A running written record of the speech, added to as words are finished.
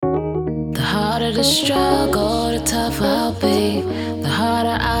harder the struggle, the tougher I'll be. The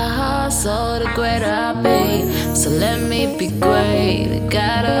harder I hustle, the greater I'll be. So let me be great,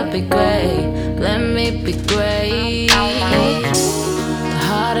 gotta be great. Let me be great. The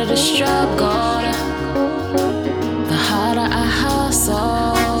harder the struggle, the harder I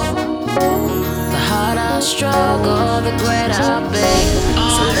hustle. The harder I struggle, the greater I'll be.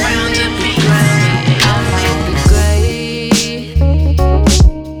 So let me be great, let me be great.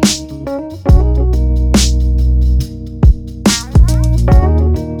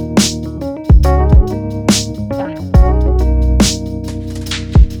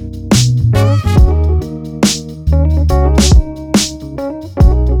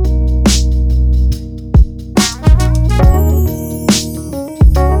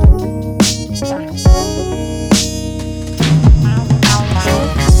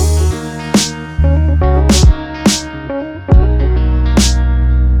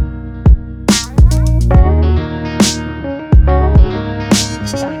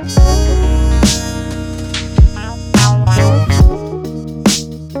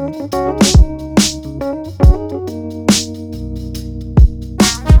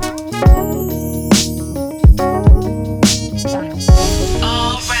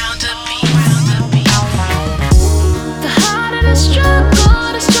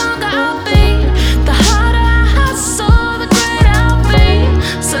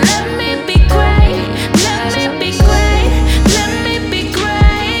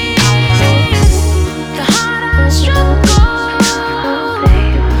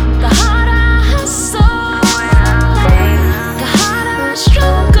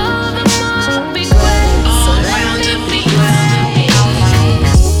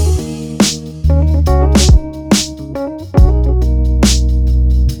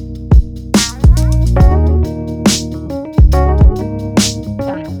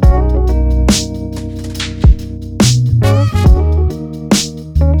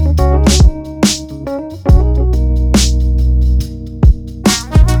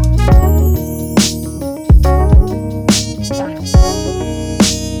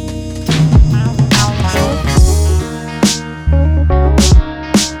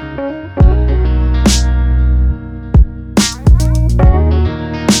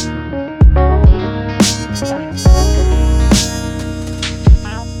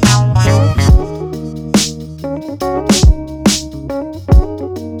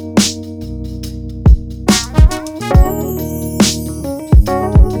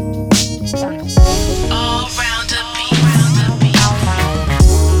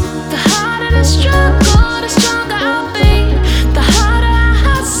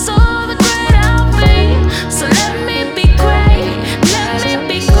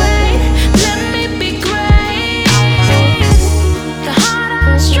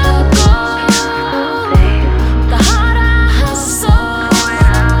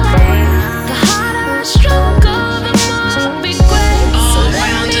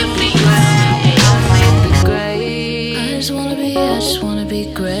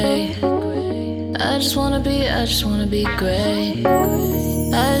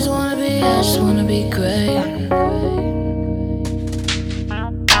 I just wanna be great.